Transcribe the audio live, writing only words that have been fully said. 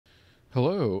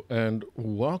Hello and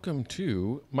welcome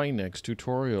to my next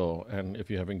tutorial, and if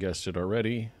you haven't guessed it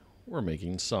already, we're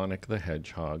making Sonic the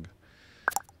Hedgehog.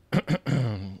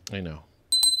 I know,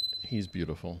 he's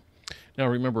beautiful. Now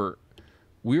remember,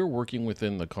 we're working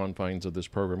within the confines of this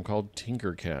program called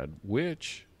Tinkercad,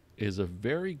 which is a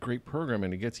very great program,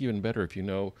 and it gets even better if you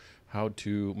know how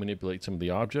to manipulate some of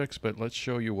the objects, but let's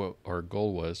show you what our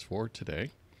goal was for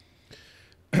today.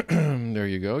 There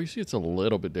you go. You see it's a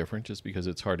little bit different just because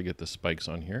it's hard to get the spikes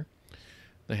on here.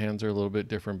 The hands are a little bit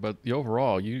different, but the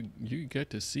overall you get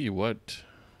to see what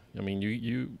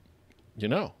you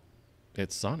know.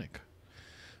 It's Sonic.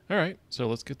 All right, so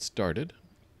let's get started.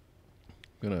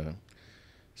 I'm going to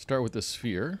start with the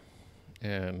sphere,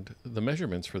 and the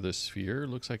measurements for this sphere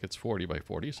looks like it's 40 by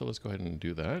 40, so let's go ahead and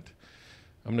do that.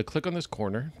 I'm going to click on this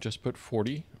corner, just put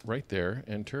 40 right there,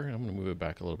 enter, and I'm going to move it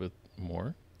back a little bit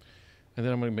more. And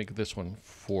then I'm going to make this one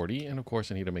 40. And of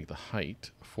course, I need to make the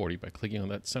height 40 by clicking on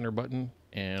that center button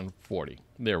and 40.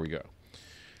 There we go.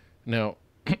 Now,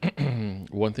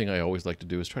 one thing I always like to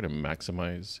do is try to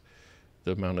maximize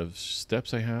the amount of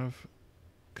steps I have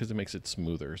because it makes it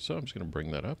smoother. So I'm just going to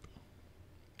bring that up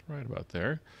right about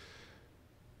there.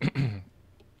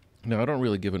 Now, I don't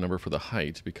really give a number for the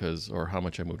height or how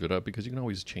much I moved it up, because you can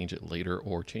always change it later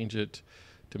or change it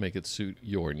to make it suit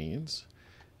your needs.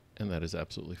 And that is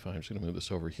absolutely fine. I'm just going to move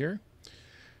this over here.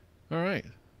 All right,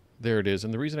 there it is.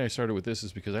 And the reason I started with this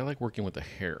is because I like working with the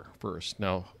hair first.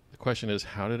 Now, the question is,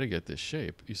 how did I get this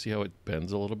shape? You see how it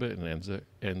bends a little bit and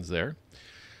ends there?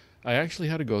 I actually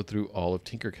had to go through all of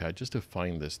Tinkercad just to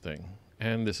find this thing.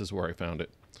 And this is where I found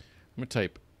it. I'm going to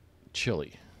type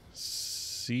chili,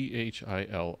 C-H-I-L-I,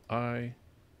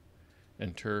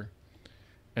 enter,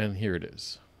 and here it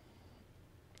is,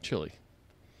 chili.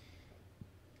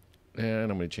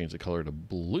 And I'm going to change the color to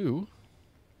blue.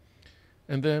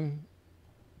 And then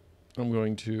I'm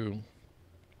going to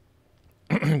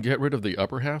get rid of the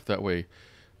upper half. That way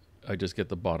I just get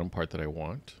the bottom part that I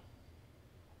want.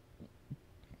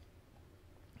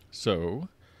 So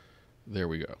there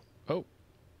we go. Oh.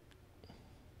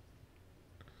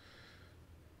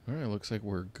 All right, looks like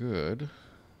we're good.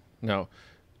 Now,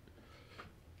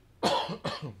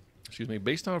 excuse me,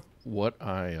 based on what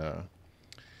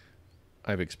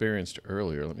I've experienced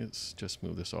earlier. Let me just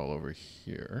move this all over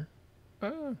here.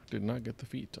 Did not get the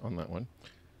feet on that one.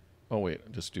 Oh,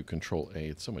 wait, just do Control A.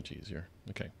 It's so much easier.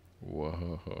 Okay.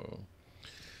 Whoa.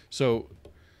 So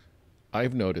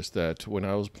I've noticed that when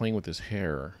I was playing with this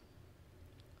hair,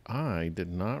 I did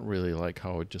not really like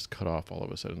how it just cut off all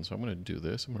of a sudden. So I'm going to do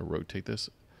this. I'm going to rotate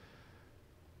this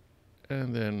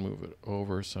and then move it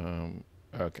over some.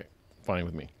 Okay, fine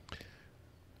with me.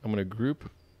 I'm going to group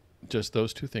just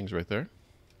those two things right there.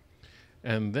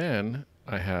 And then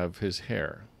I have his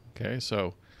hair. Okay,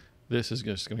 so this is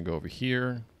just going to go over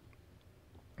here.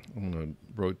 I'm going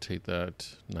to rotate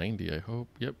that 90, I hope.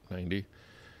 Yep, 90.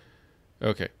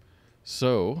 Okay,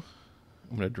 so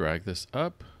I'm going to drag this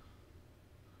up.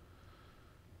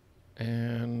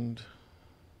 And,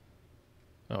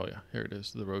 oh yeah, here it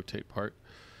is, the rotate part.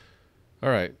 All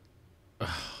right,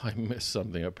 I missed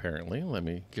something apparently. Let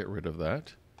me get rid of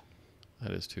that.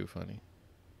 That is too funny.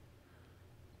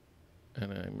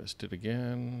 And I missed it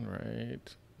again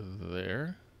right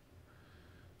there.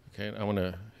 Okay, I want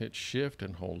to hit shift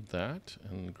and hold that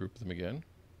and group them again.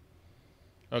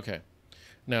 Okay,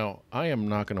 now I am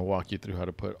not going to walk you through how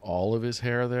to put all of his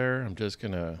hair there. I'm just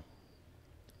going to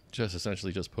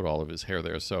essentially put all of his hair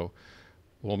there. So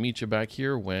we'll meet you back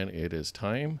here when it is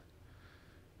time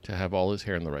to have all his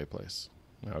hair in the right place.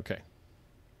 Okay,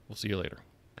 we'll see you later.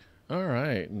 All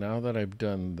right, now that I've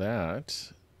done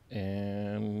that,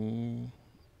 and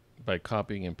by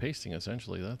copying and pasting,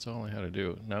 essentially, that's all I had to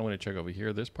do. Now I'm going to check over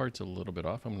here. This part's a little bit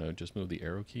off. I'm going to just move the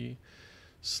arrow key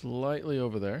slightly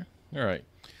over there. All right,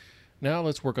 now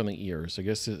let's work on the ears. I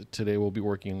guess today we'll be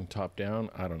working top down.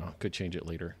 I don't know. Could change it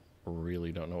later.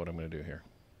 Really don't know what I'm going to do here.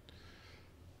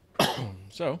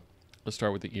 So let's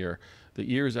start with the ear.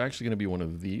 The ear is actually going to be one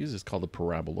of these. It's called the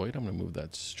paraboloid. I'm going to move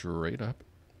that straight up.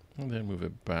 And then move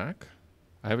it back.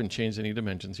 I haven't changed any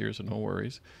dimensions here, so no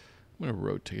worries. I'm going to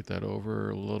rotate that over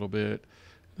a little bit,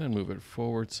 then move it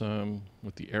forward some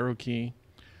with the arrow key.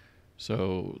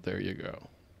 So there you go.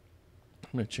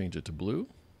 I'm going to change it to blue.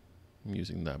 I'm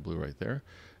using that blue right there.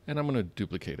 And I'm going to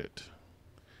duplicate it.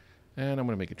 And I'm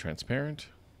going to make it transparent.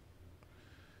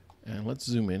 And let's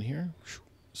zoom in here.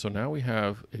 So now we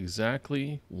have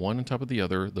exactly one on top of the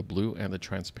other, the blue and the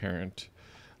transparent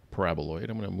paraboloid.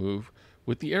 I'm going to move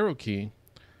with the arrow key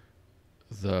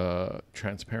the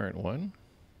transparent one.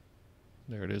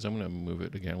 There it is. I'm going to move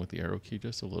it again with the arrow key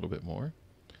just a little bit more.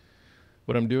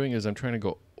 What I'm doing is I'm trying to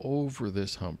go over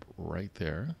this hump right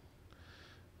there.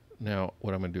 Now,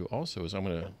 what I'm going to do also is I'm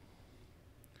going to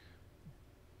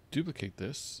duplicate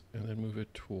this and then move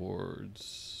it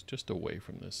towards just away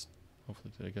from this.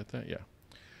 Hopefully, did I get that? Yeah.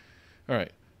 All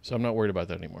right. So I'm not worried about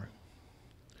that anymore.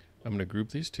 I'm going to group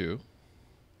these two,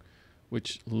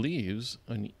 which leaves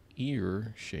an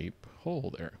ear shape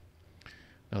hole there.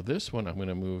 Now this one I'm going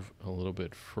to move a little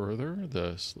bit further,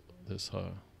 this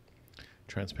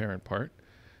transparent part.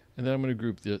 And then I'm going to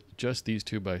group just these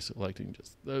two by selecting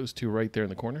just those two right there in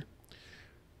the corner.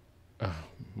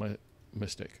 My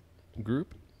mistake.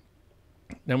 Group.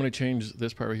 Now I'm going to change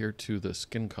this part right here to the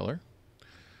skin color.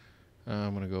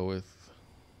 I'm going to go with,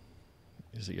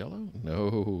 is it yellow?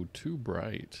 No, too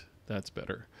bright. That's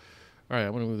better. All right,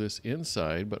 I'm going to move this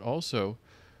inside, but also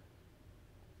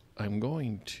I'm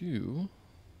going to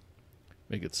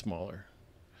make it smaller.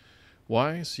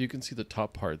 Why? So you can see the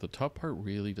top part. The top part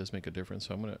really does make a difference.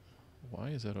 So I'm going to, why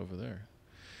is that over there?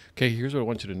 Okay, here's what I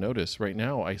want you to notice. Right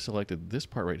now, I selected this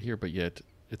part right here, but yet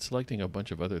it's selecting a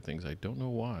bunch of other things. I don't know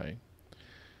why.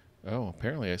 Oh,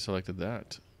 apparently I selected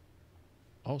that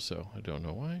also. I don't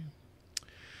know why.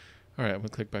 All right, I'm going to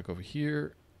click back over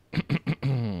here.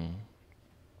 I'm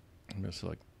going to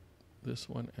select this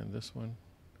one and this one.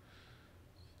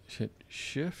 Hit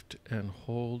shift and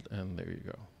hold, and there you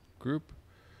go. Group.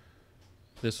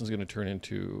 This one's going to turn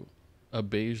into a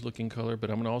beige looking color, but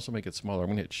I'm going to also make it smaller. I'm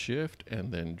going to hit shift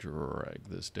and then drag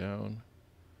this down.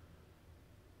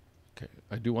 Okay,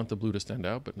 I do want the blue to stand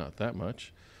out, but not that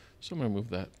much. So I'm going to move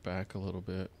that back a little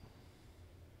bit.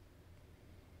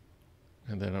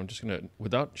 And then I'm just going to,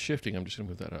 without shifting, I'm just going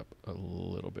to move that up a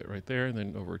little bit right there and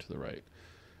then over to the right.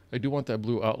 I do want that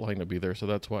blue outline to be there, so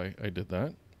that's why I did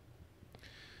that.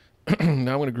 Now I'm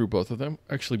going to group both of them.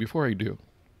 Actually, before I do,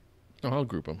 I'll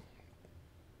group them.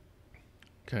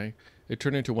 Okay, it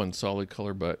turned into one solid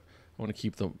color, but I want to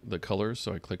keep the colors,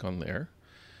 so I click on there.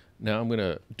 Now I'm going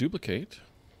to duplicate,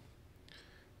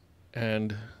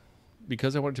 and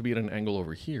because I want it to be at an angle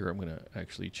over here, I'm going to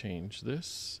actually change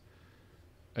this.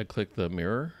 I click the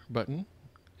mirror button,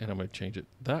 and I'm going to change it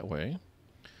that way.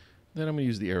 Then I'm going to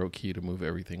use the arrow key to move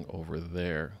everything over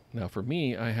there. Now for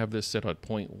me, I have this set at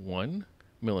 0.1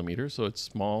 millimeters, so it's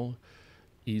small,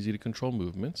 easy to control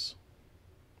movements.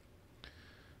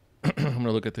 I'm going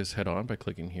to look at this head on by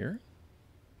clicking here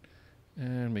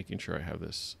and making sure I have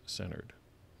this centered.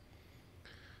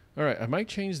 All right, I might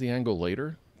change the angle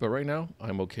later, but right now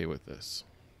I'm okay with this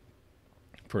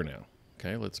for now.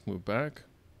 Okay, let's move back.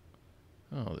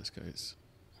 Oh, this guy's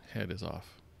head is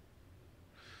off.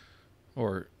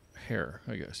 Or hair,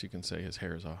 I guess you can say his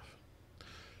hair is off.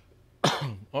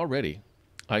 Already,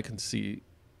 I can see,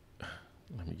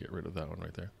 let me get rid of that one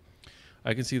right there.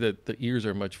 I can see that the ears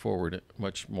are much forward,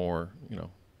 much more,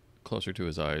 closer to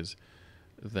his eyes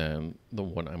than the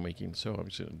one I'm making. So I'm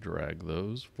just going to drag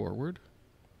those forward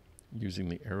using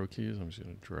the arrow keys. I'm just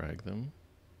going to drag them.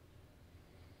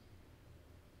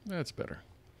 That's better.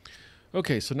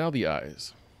 Okay, so now the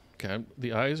eyes. Okay,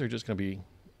 the eyes are just going to be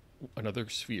another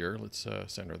sphere. Let's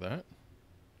center that.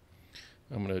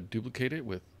 I'm going to duplicate it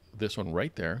with this one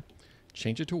right there.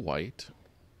 Change it to white.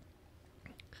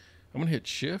 I'm going to hit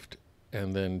shift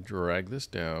and then drag this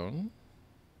down.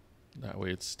 That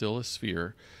way it's still a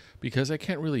sphere. Because I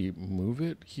can't really move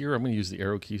it here, I'm going to use the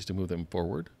arrow keys to move them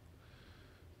forward.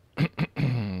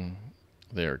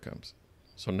 There it comes.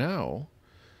 So now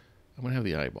I'm going to have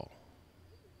the eyeball.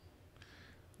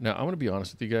 Now, I'm going to be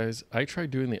honest with you guys. I tried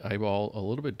doing the eyeball a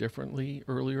little bit differently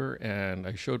earlier, and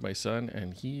I showed my son,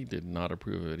 and he did not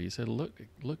approve of it. He said, look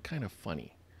kind of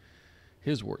funny.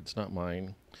 His words, not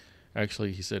mine.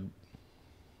 Actually, he said,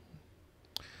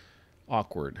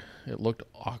 awkward. It looked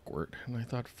awkward. And I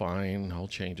thought, fine, I'll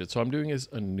change it. So I'm doing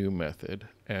a new method,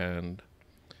 and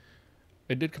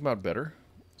it did come out better.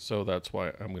 So that's why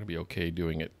I'm going to be okay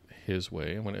doing it his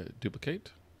way. I'm going to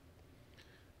duplicate.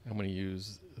 I'm going to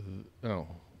use,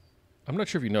 I'm not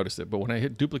sure if you noticed it, but when I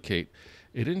hit duplicate,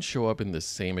 it didn't show up in the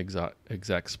same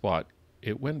exact spot.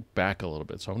 It went back a little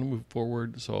bit. So I'm going to move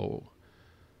forward. So,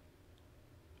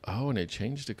 and it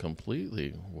changed it completely.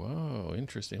 Whoa,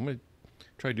 interesting. I'm going to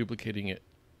try duplicating it.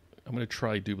 I'm going to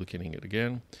try duplicating it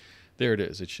again. There it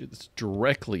is. It's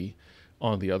directly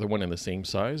on the other one in the same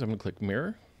size. I'm going to click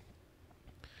mirror.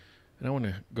 And I want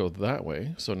to go that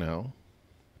way. So now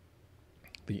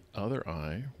the other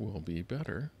eye will be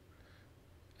better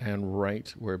and right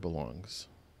where it belongs.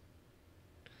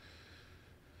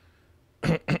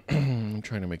 I'm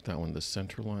trying to make that one the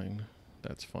center line.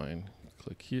 That's fine.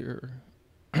 Click here.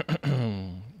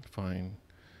 Fine.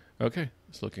 Okay,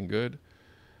 it's looking good.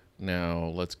 Now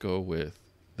let's go with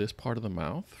this part of the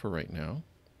mouth for right now.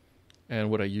 And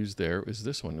what I use there is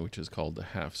this one, which is called the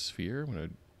half sphere. I'm going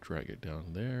to drag it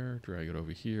down there, drag it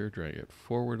over here, drag it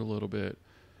forward a little bit.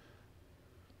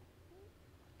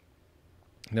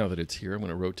 Now that it's here, I'm going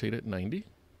to rotate it 90.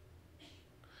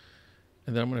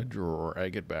 And then I'm going to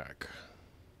drag it back.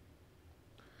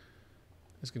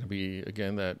 It's going to be,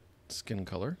 again, that skin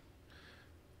color.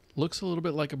 Looks a little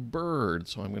bit like a bird,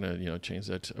 so I'm going to, change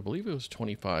that to, I believe it was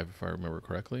 25 if I remember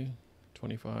correctly.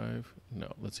 25.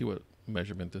 No, let's see what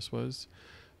measurement this was.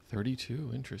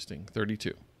 32. Interesting.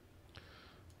 32.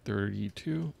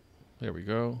 32. There we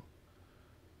go.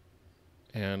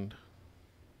 And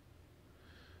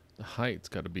the height's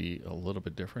got to be a little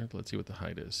bit different. Let's see what the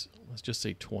height is. Let's just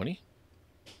say 20.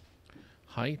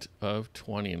 Height of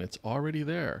 20, and it's already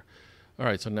there. All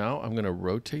right, so now I'm going to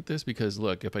rotate this because,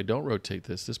 look, if I don't rotate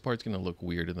this, this part's going to look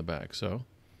weird in the back. So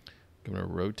I'm going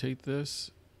to rotate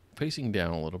this facing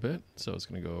down a little bit. So it's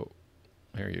going to go,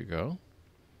 there you go.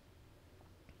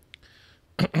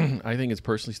 I think it's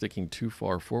personally sticking too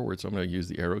far forward, so I'm going to use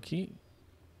the arrow key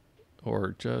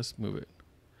or just move it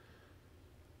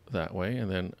that way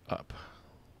and then up.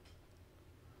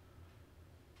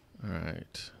 All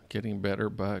right, getting better,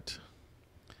 but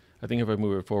I think if I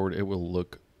move it forward, it will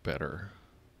look better.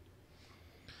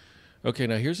 Okay,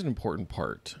 now here's an important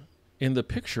part. In the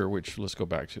picture, which let's go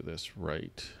back to this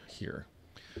right here.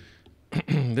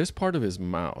 This part of his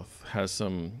mouth has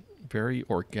some very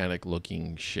organic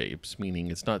looking shapes,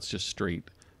 meaning it's not just straight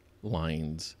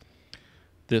lines.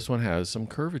 This one has some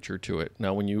curvature to it.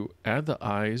 Now, when you add the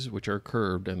eyes, which are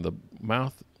curved, and the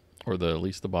mouth, or at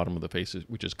least the bottom of the face,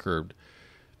 which is curved,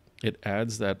 it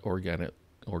adds that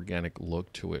organic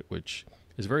look to it, which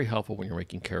is very helpful when you're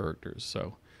making characters.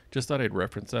 So just thought I'd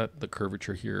reference that, the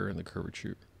curvature here and the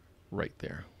curvature right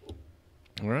there.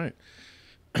 All right.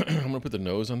 I'm going to put the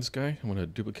nose on this guy. I'm going to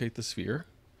duplicate the sphere,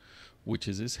 which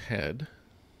is his head.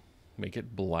 Make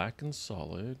it black and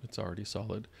solid. It's already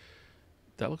solid.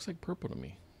 That looks like purple to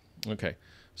me. Okay,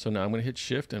 so now I'm going to hit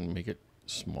shift and make it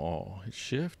small. Hit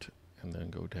shift and then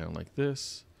go down like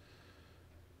this.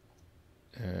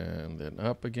 And then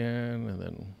up again, and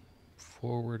then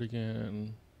forward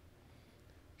again.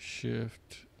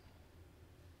 Shift.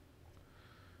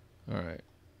 All right.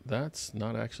 That's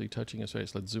not actually touching his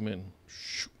face. Let's zoom in.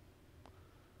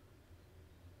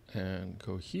 And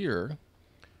go here.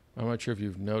 I'm not sure if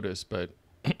you've noticed, but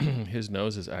his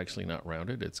nose is actually not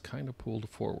rounded. It's kind of pulled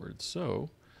forward.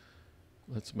 So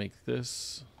let's make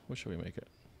this, what should we make it?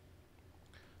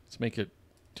 Let's make it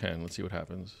 10. Let's see what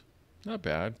happens. Not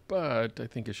bad, but I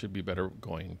think it should be better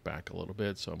going back a little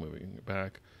bit. So I'm moving it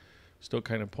back. Still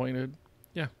kind of pointed.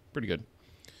 Yeah, pretty good.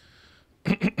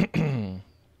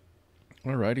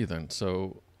 Alrighty then.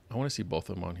 So I want to see both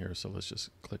of them on here. So let's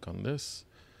just click on this.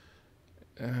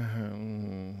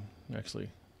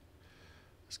 Actually,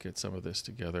 let's get some of this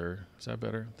together. Is that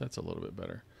better? That's a little bit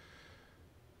better.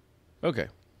 Okay.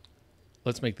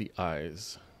 Let's make the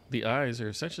eyes. The eyes are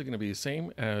essentially going to be the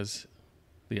same as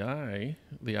the eye,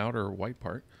 the outer white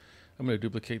part. I'm going to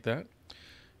duplicate that.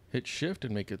 Hit shift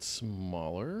and make it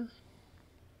smaller.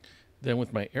 Then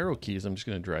with my arrow keys, I'm just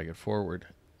going to drag it forward.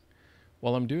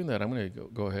 While I'm doing that, I'm going to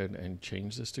go ahead and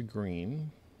change this to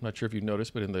green. I'm not sure if you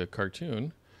noticed, but in the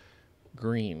cartoon,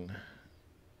 green.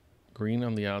 Green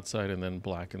on the outside and then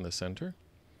black in the center.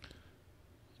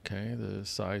 Okay, the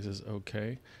size is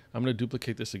okay. I'm going to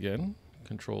duplicate this again.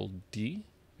 Control D,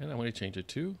 and I'm going to change it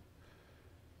to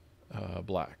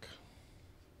black.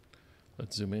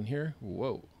 Let's zoom in here.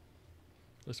 Whoa.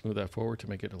 Let's move that forward to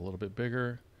make it a little bit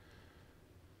bigger.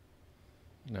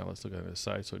 Now let's look at the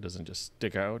side so it doesn't just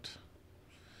stick out.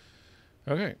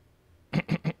 Okay.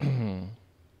 I'm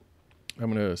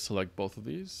going to select both of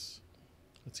these.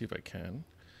 Let's see if I can.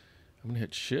 I'm going to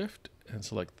hit shift and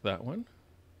select that one.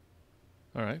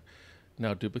 All right.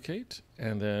 Now duplicate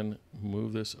and then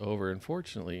move this over.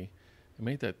 Unfortunately, it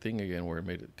made that thing again where it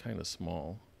made it kind of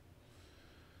small.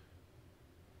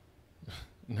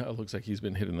 Now it looks like he's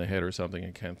been hit in the head or something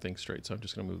and can't think straight. So I'm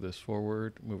just going to move this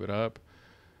forward, move it up.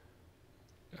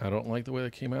 I don't like the way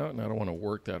that came out, and I don't want to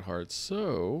work that hard.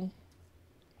 So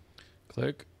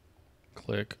click,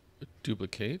 click,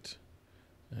 duplicate,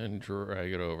 and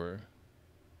drag it over.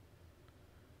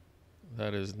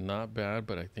 That is not bad,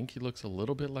 but I think he looks a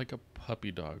little bit like a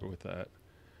puppy dog with that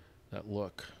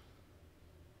look.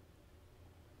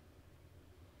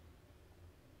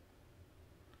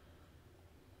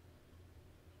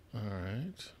 All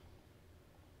right.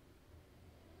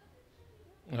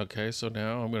 Okay, so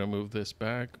now I'm going to move this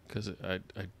back because I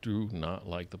do not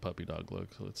like the puppy dog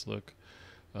look. So let's look.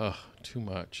 Ugh, too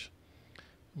much.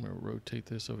 I'm going to rotate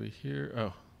this over here.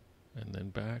 Oh, and then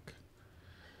back.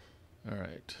 All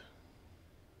right.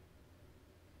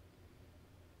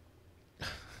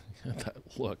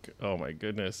 look. Oh my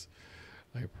goodness.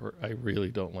 I really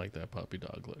don't like that puppy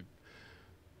dog look.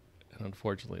 And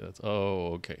unfortunately, that's...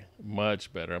 Oh, okay.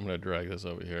 Much better. I'm going to drag this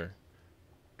over here.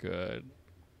 Good.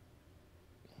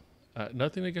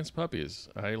 Nothing against puppies.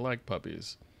 I like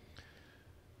puppies.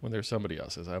 When they're somebody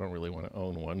else's. I don't really want to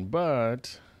own one,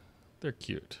 but they're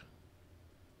cute.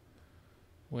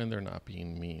 When they're not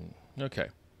being mean. Okay.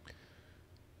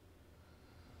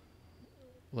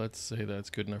 Let's say that's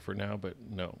good enough for now, but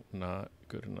no, not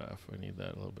good enough. I need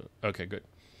that a little bit. Okay, good.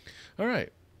 All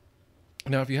right.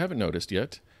 Now, if you haven't noticed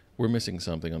yet, we're missing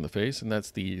something on the face, and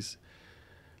that's these,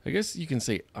 I guess you can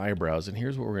say eyebrows. And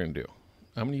here's what we're going to do.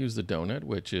 I'm going to use the donut,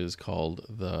 which is called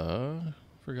the,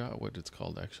 forgot what it's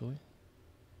called actually.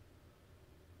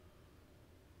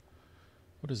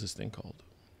 What is this thing called?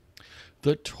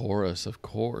 The torus, of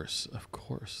course,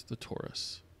 the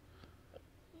torus.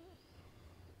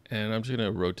 And I'm just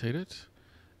going to rotate it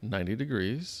 90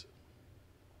 degrees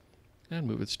and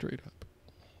move it straight up.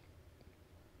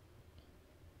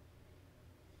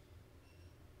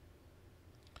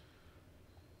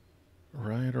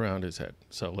 Right around his head.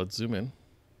 So let's zoom in.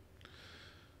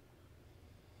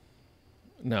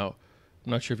 Now,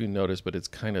 I'm not sure if you noticed, but it's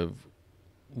kind of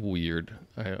weird.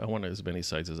 I want as many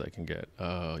sides as I can get.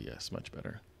 Oh, yes, much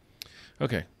better.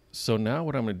 Okay, so now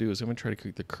what I'm going to do is I'm going to try to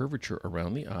create the curvature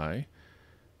around the eye.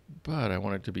 But I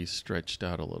want it to be stretched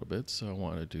out a little bit, so I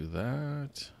want to do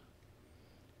that.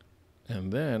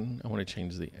 And then I want to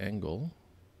change the angle.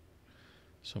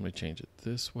 So I'm going to change it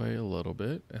this way a little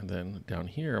bit. And then down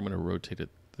here, I'm going to rotate it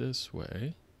this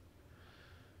way.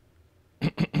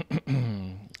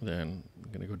 Then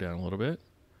I'm going to go down a little bit.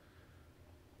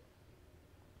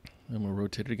 I'm going to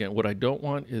rotate it again. What I don't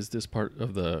want is this part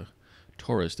of the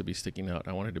torus to be sticking out.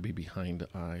 I want it to be behind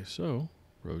the eye. So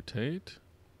rotate.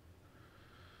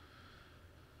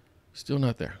 Still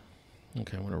not there.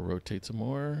 Okay, I'm going to rotate some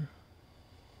more.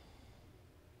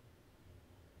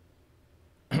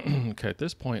 Okay, at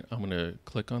this point, I'm going to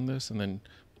click on this and then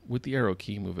with the arrow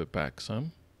key, move it back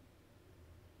some.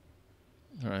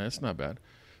 All right, that's not bad.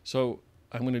 So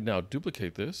I'm going to now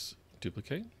duplicate this,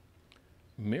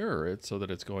 mirror it so that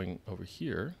it's going over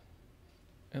here,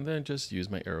 and then just use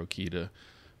my arrow key to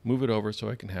move it over so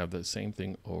I can have the same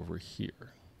thing over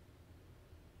here.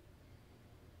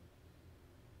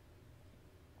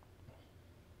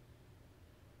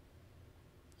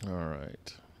 All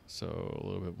right, so a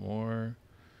little bit more.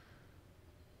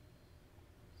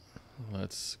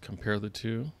 Let's compare the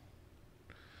two.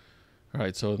 All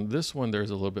right, so in this one, there's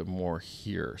a little bit more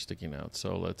here sticking out.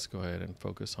 So let's go ahead and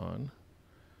focus on.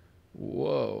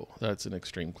 Whoa, that's an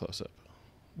extreme close-up.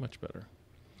 Much better.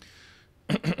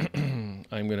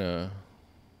 I'm gonna,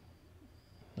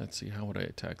 let's see, how would I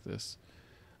attack this?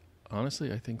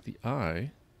 Honestly, I think the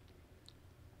eye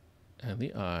and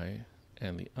the eye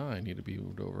and the eye need to be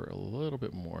moved over a little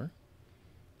bit more,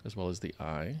 as well as the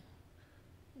eye.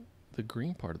 The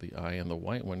green part of the eye and the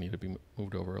white one need to be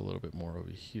moved over a little bit more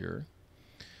over here.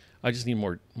 I just need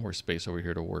more space over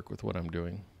here to work with what I'm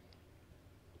doing.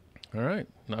 All right,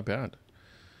 not bad.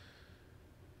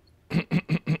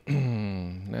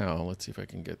 Now, let's see if I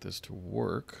can get this to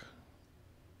work.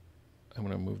 I'm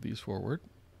going to move these forward.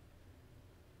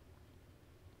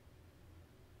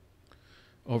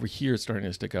 Over here, it's starting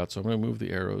to stick out, so I'm going to move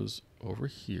the arrows over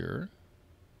here.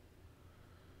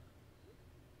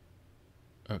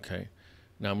 Okay,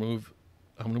 now I'm going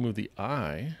to move the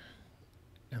eye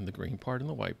and the green part and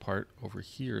the white part over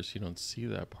here so you don't see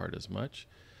that part as much.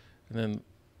 And then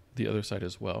the other side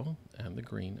as well, and the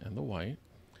green and the white,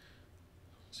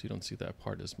 so you don't see that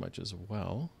part as much as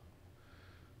well.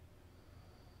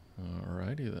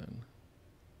 Alrighty then.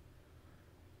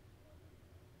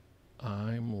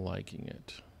 I'm liking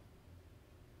it.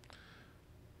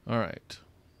 All right.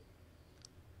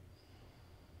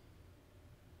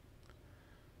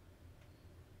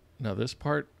 Now this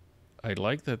part, I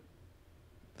like that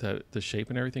the shape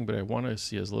and everything, but I want to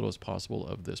see as little as possible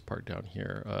of this part down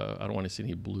here. I don't want to see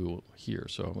any blue here,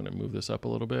 so I'm going to move this up a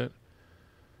little bit.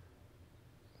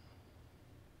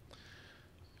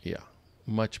 Yeah,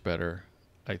 much better.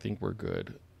 I think we're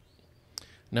good.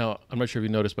 Now, I'm not sure if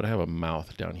you noticed, but I have a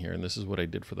mouth down here, and this is what I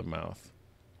did for the mouth.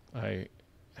 I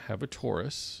have a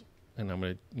torus, and I'm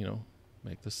going to,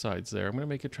 make the sides there. I'm going to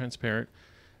make it transparent,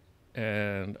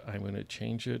 and I'm going to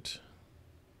change it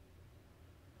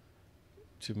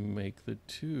to make the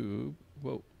tube,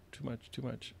 whoa, too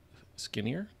much,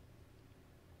 skinnier.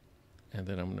 And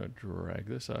then I'm going to drag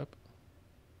this up.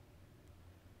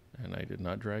 And I did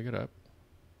not drag it up.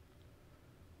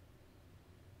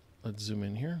 Let's zoom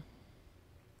in here.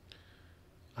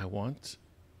 I want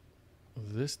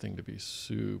this thing to be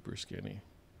super skinny.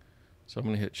 So I'm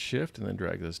going to hit shift and then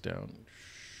drag this down.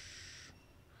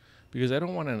 Because I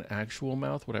don't want an actual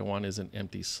mouth. What I want is an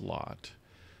empty slot.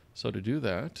 So to do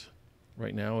that,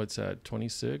 right now it's at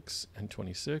 26 and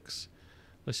 26.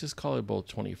 Let's just call it both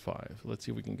 25. Let's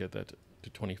see if we can get that to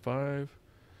 25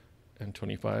 and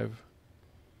 25.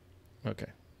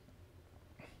 Okay.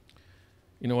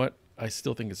 You know what? I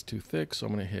still think it's too thick, so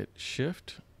I'm going to hit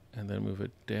shift and then move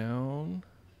it down.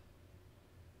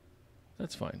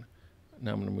 That's fine.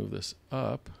 Now I'm going to move this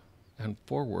up and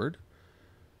forward.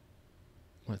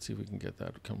 Let's see if we can get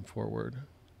that to come forward.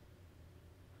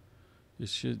 You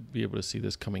should be able to see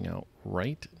this coming out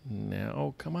right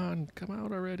now. Come on, come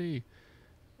out already.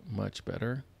 Much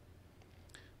better.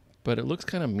 But it looks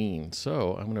kind of mean,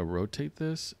 so I'm going to rotate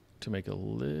this to make a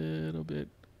little bit.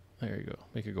 There you go.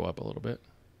 Make it go up a little bit.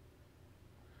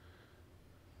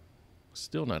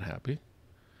 Still not happy.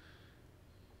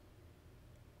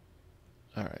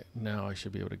 All right, now I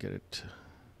should be able to get it.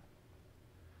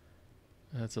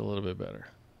 That's a little bit better.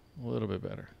 A little bit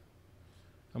better.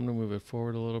 I'm going to move it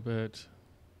forward a little bit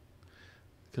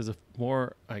because the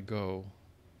more I go,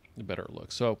 the better it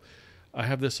looks. So I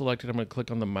have this selected. I'm going to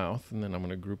click on the mouth, and then I'm going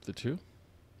to group the two.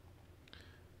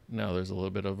 Now there's a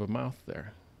little bit of a mouth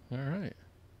there. All right.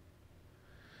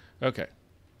 Okay.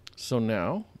 So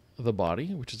now the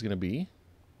body, which is going to be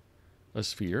a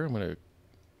sphere, I'm going to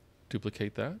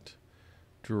duplicate that,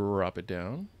 drop it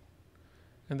down,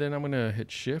 and then I'm going to hit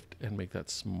shift and make that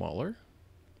smaller.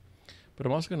 But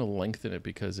I'm also going to lengthen it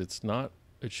because it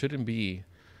shouldn't be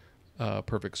a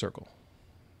perfect circle.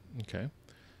 Okay.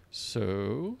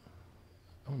 So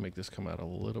I'm going to make this come out a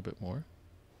little bit more.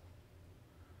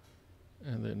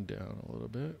 And then down a little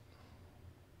bit.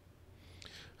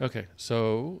 Okay,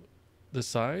 so the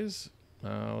size,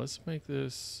 let's make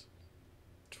this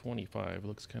 25. It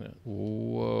looks kind of,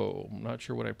 whoa, I'm not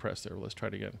sure what I pressed there. Let's try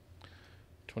it again.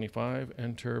 25,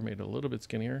 enter, made it a little bit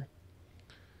skinnier.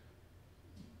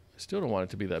 I still don't want it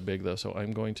to be that big though, so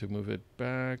I'm going to move it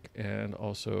back and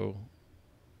also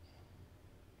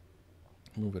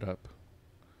move it up.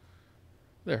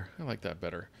 There, I like that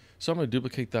better. So I'm going to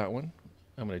duplicate that one.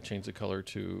 I'm going to change the color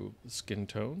to skin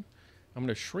tone. I'm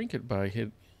going to shrink it by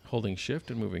holding shift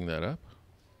and moving that up.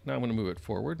 Now I'm going to move it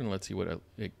forward and let's see what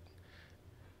it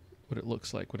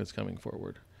looks like when it's coming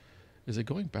forward. Is it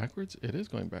going backwards? It is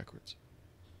going backwards.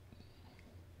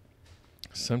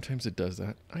 Sometimes it does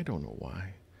that. I don't know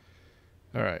why.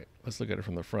 All right, let's look at it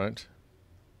from the front.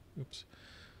 Oops.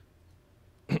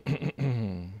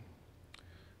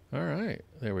 All right,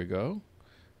 there we go.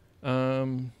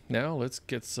 Now let's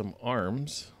get some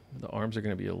arms. The arms are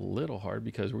going to be a little hard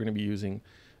because we're going to be using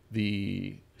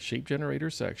the shape generator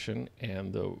section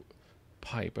and the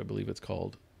pipe, I believe it's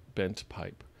called bent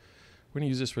pipe. We're going to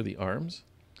use this for the arms.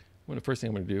 The first thing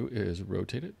I'm going to do is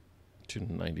rotate it to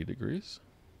 90 degrees.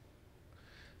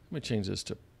 I'm going to change this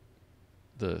to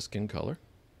the skin color.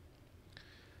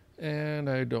 And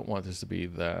I don't want this to be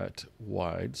that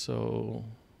wide, so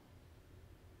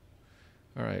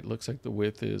all right, looks like the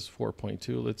width is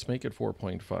 4.2. Let's make it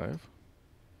 4.5.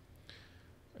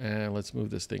 And let's move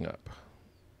this thing up.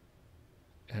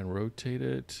 And rotate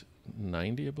it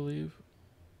 90, I believe.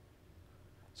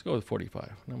 Let's go with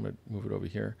 45. And I'm going to move it over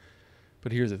here.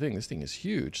 But here's the thing. This thing is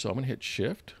huge. So I'm going to hit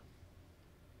shift.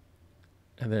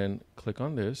 And then click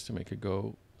on this to make it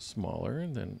go smaller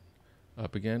and then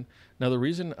up again. Now the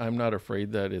reason I'm not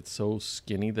afraid that it's so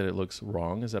skinny that it looks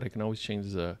wrong is that I can always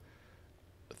change the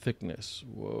thickness.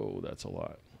 Whoa, that's a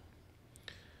lot.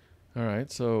 All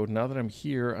right, so now that I'm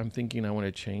here, I'm thinking I want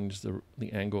to change the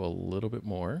angle a little bit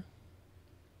more.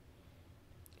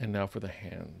 And now for the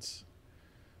hands.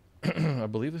 I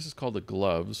believe this is called the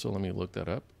glove, so let me look that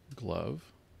up.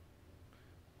 Glove.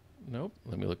 Nope,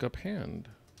 let me look up hand.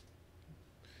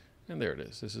 And there it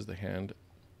is. This is the hand.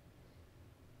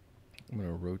 I'm going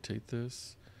to rotate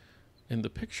this. In the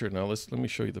picture now, let me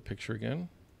show you the picture again.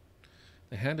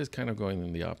 The hand is kind of going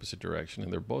in the opposite direction,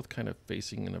 and they're both kind of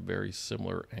facing in a very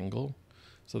similar angle.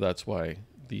 So that's why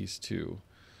these two,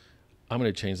 I'm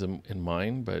going to change them in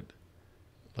mine, but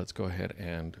let's go ahead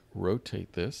and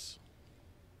rotate this.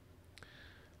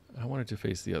 I want it to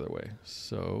face the other way.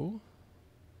 So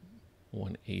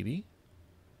 180.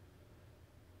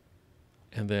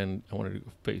 And then I want it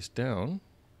to face down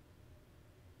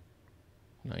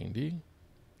 90.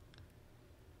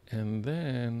 And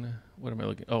then what am I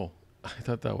looking? Oh, I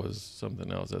thought that was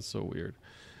something else. That's so weird.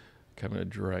 Okay, I'm going to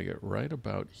drag it right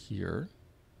about here.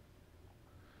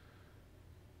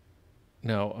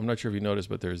 Now, I'm not sure if you noticed,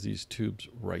 but there's these tubes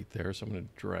right there. So I'm going to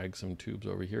drag some tubes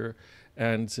over here.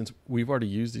 And since we've already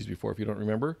used these before, if you don't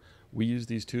remember, we use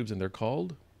these tubes and they're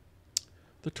called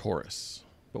the torus.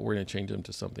 But we're going to change them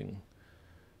to something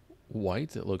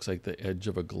white that looks like the edge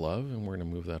of a glove, and we're going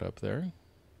to move that up there.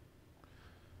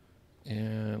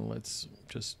 And let's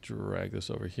just drag this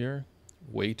over here.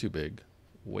 Way too big.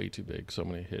 Way too big. So I'm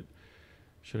going to hit...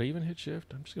 Should I even hit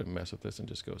shift? I'm just going to mess with this and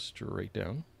just go straight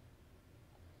down.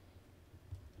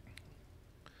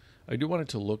 I do want it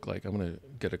to look like... I'm going to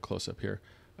get a close-up here.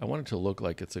 I want it to look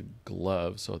like it's a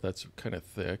glove, so that's kind of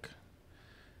thick.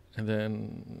 And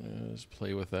then just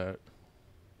play with that.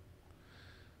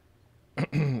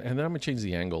 And then I'm going to change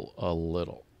the angle a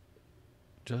little.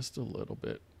 Just a little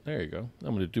bit. There you go. I'm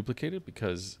going to duplicate it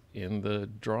because in the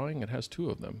drawing it has two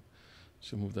of them.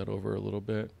 So move that over a little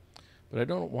bit. But I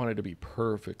don't want it to be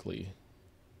perfectly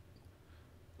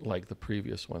like the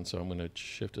previous one, so I'm going to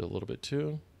shift it a little bit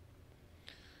too.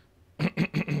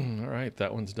 All right,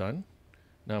 that one's done.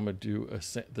 Now I'm going to do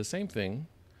the same thing.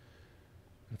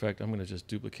 In fact, I'm going to just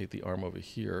duplicate the arm over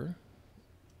here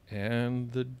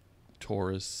and the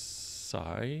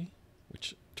torsi,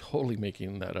 which totally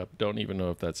making that up. Don't even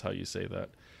know if that's how you say that.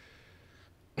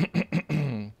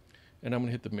 And I'm going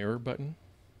to hit the mirror button.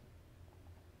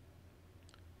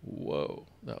 Whoa,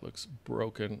 that looks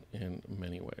broken in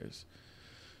many ways.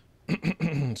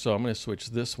 So I'm going to switch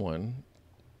this one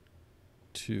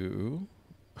to...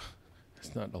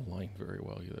 It's not aligned very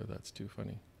well either. That's too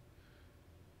funny.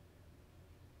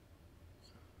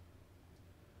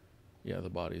 Yeah,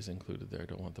 the body's included there. I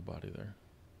don't want the body there.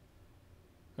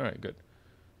 All right, good.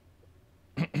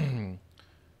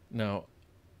 Now,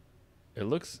 it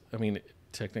looks, I mean,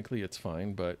 technically it's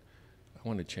fine, but I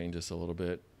want to change this a little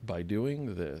bit. By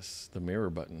doing this, the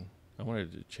mirror button, I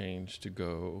wanted to change to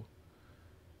go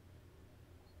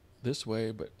this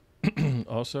way, but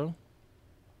also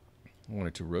I want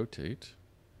it to rotate.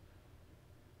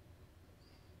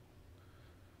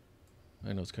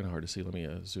 I know it's kind of hard to see. Let me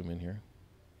zoom in here.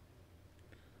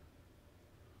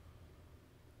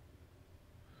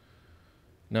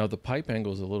 Now the pipe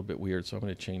angle is a little bit weird, so I'm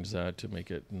going to change that to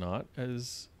make it not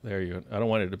as... There you go. I don't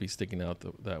want it to be sticking out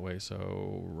that way,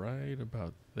 so right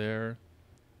about there.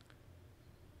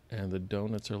 And the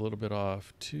donuts are a little bit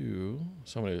off too,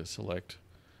 so I'm going to select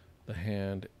the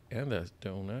hand and that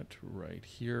donut right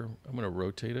here. I'm going to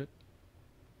rotate it.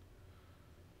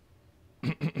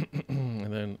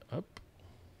 And then up.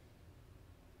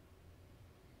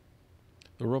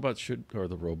 The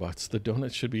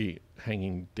donuts should be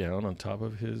hanging down on top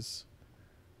of his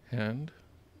hand.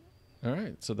 All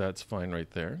right, so that's fine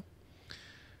right there.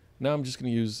 Now I'm just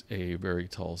going to use a very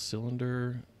tall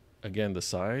cylinder. Again, the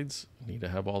sides, I need to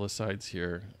have all the sides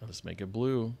here. Let's make it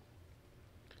blue.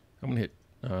 I'm just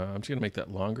going to make that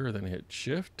longer, then hit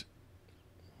shift,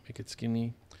 make it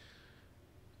skinny.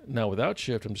 Now without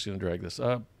shift, I'm just going to drag this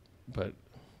up, but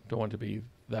don't want it to be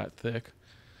that thick.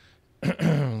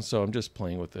 So I'm just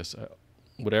playing with this.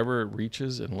 Whatever it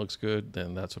reaches and looks good,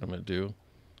 then that's what I'm going to do.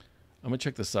 I'm going to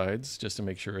check the sides just to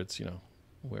make sure it's, you know,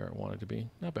 where I want it to be.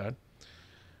 Not bad.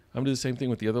 I'm going to do the same thing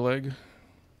with the other leg.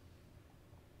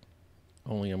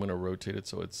 Only I'm going to rotate it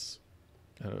so it's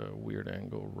at a weird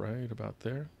angle right about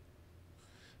there.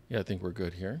 Yeah, I think we're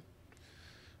good here.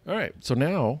 All right, so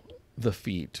now the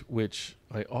feet, which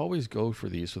I always go for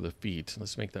these for the feet.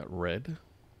 Let's make that red.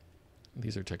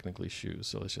 These are technically shoes,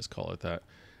 so let's just call it that.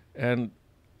 And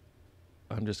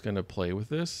I'm just going to play with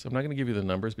this. I'm not going to give you the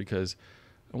numbers because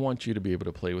I want you to be able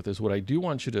to play with this. What I do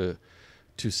want you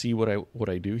to see what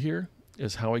I do here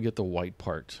is how I get the white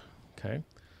part, okay?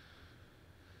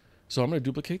 So I'm going to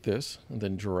duplicate this and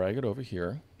then drag it over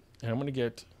here. And I'm going to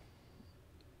get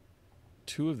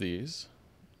two of these.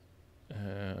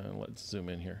 And let's zoom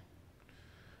in here.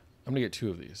 I'm going to get two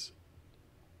of these.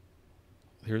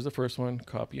 Here's the first one,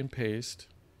 copy and paste.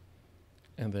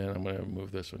 And then I'm going to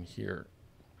move this one here.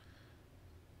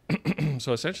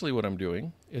 So essentially what I'm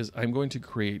doing is I'm going to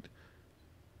create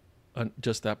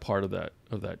just that part of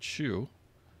that shoe.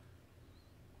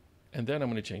 And then I'm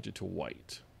going to change it to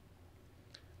white.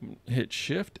 Hit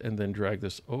shift and then drag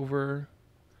this over.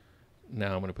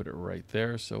 Now I'm going to put it right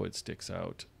there so it sticks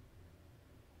out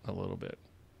a little bit.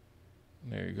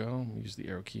 There you go. Use the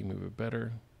arrow key, move it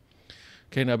better.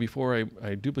 Okay, now before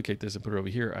I duplicate this and put it over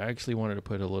here, I actually wanted to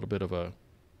put a little bit of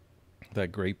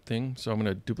that grape thing. So I'm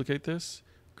going to duplicate this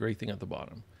gray thing at the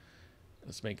bottom.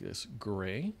 Let's make this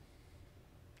gray.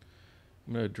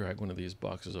 I'm going to drag one of these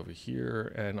boxes over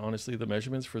here. And honestly, the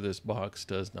measurements for this box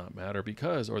does not matter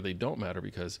or they don't matter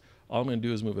because all I'm going to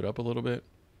do is move it up a little bit.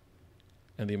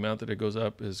 And the amount that it goes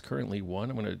up is currently 1.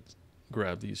 I'm going to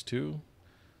grab these two,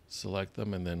 select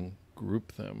them, and then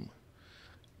group them.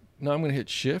 Now I'm going to hit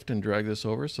shift and drag this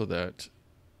over so that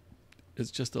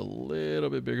it's just a little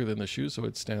bit bigger than the shoe so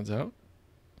it stands out.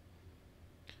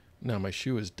 Now my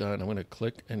shoe is done. I'm going to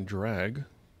click and drag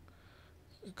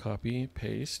Copy,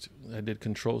 paste. I did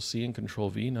Control C and Control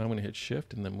V. Now I'm going to hit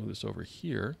Shift and then move this over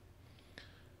here.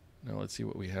 Now let's see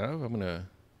what we have. I'm going to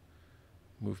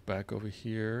move back over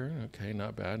here. Okay,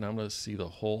 not bad. Now I'm going to see the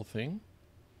whole thing.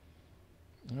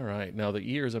 All right, now the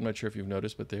ears, I'm not sure if you've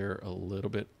noticed, but they're a little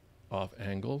bit off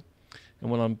angle. And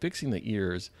when I'm fixing the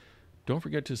ears, don't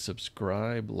forget to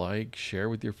subscribe, like, share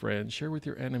with your friends, share with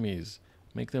your enemies.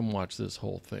 Make them watch this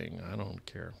whole thing. I don't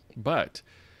care. But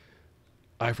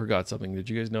I forgot something. Did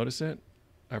you guys notice it?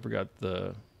 I forgot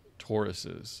the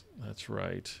Tauruses. That's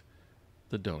right.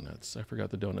 The donuts. I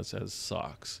forgot the donuts as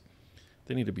socks.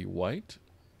 They need to be white.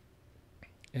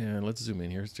 And let's zoom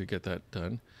in here to get that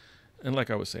done. And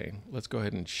like I was saying, let's go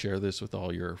ahead and share this with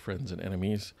all your friends and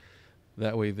enemies.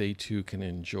 That way they too can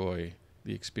enjoy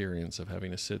the experience of having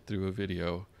to sit through a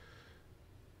video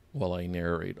while I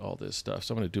narrate all this stuff.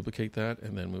 So I'm going to duplicate that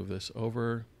and then move this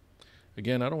over.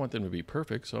 Again, I don't want them to be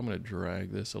perfect, so I'm going to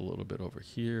drag this a little bit over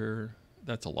here.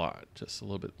 That's a lot, just a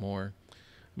little bit more.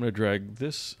 I'm going to drag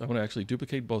this. I'm going to actually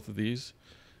duplicate both of these,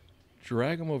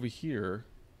 drag them over here,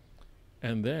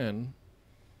 and then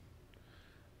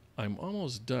I'm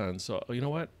almost done. So you know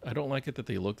what? I don't like it that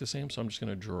they look the same, so I'm just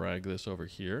going to drag this over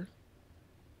here.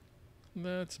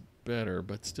 That's better,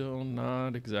 but still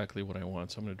not exactly what I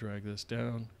want. So I'm going to drag this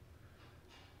down.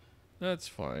 That's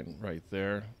fine right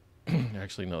there.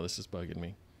 Actually, no, this is bugging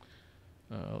me.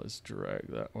 Let's drag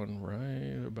that one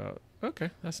right about.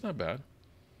 Okay, that's not bad.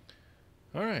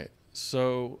 All right,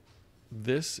 so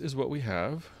this is what we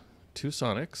have. 2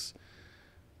 Sonics.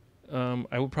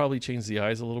 I will probably change the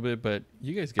eyes a little bit, but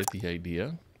you guys get the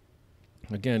idea.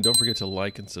 Again, don't forget to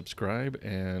like and subscribe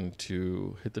and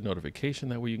to hit the notification.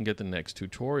 That way you can get the next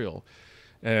tutorial.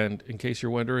 And in case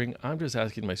you're wondering, I'm just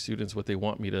asking my students what they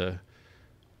want me to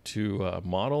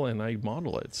model, and I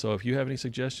model it. So if you have any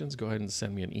suggestions, go ahead and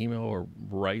send me an email or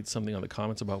write something on the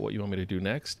comments about what you want me to do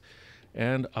next,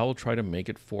 and I will try to make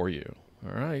it for you.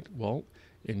 All right, well,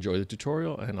 enjoy the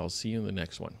tutorial, and I'll see you in the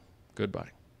next one. Goodbye.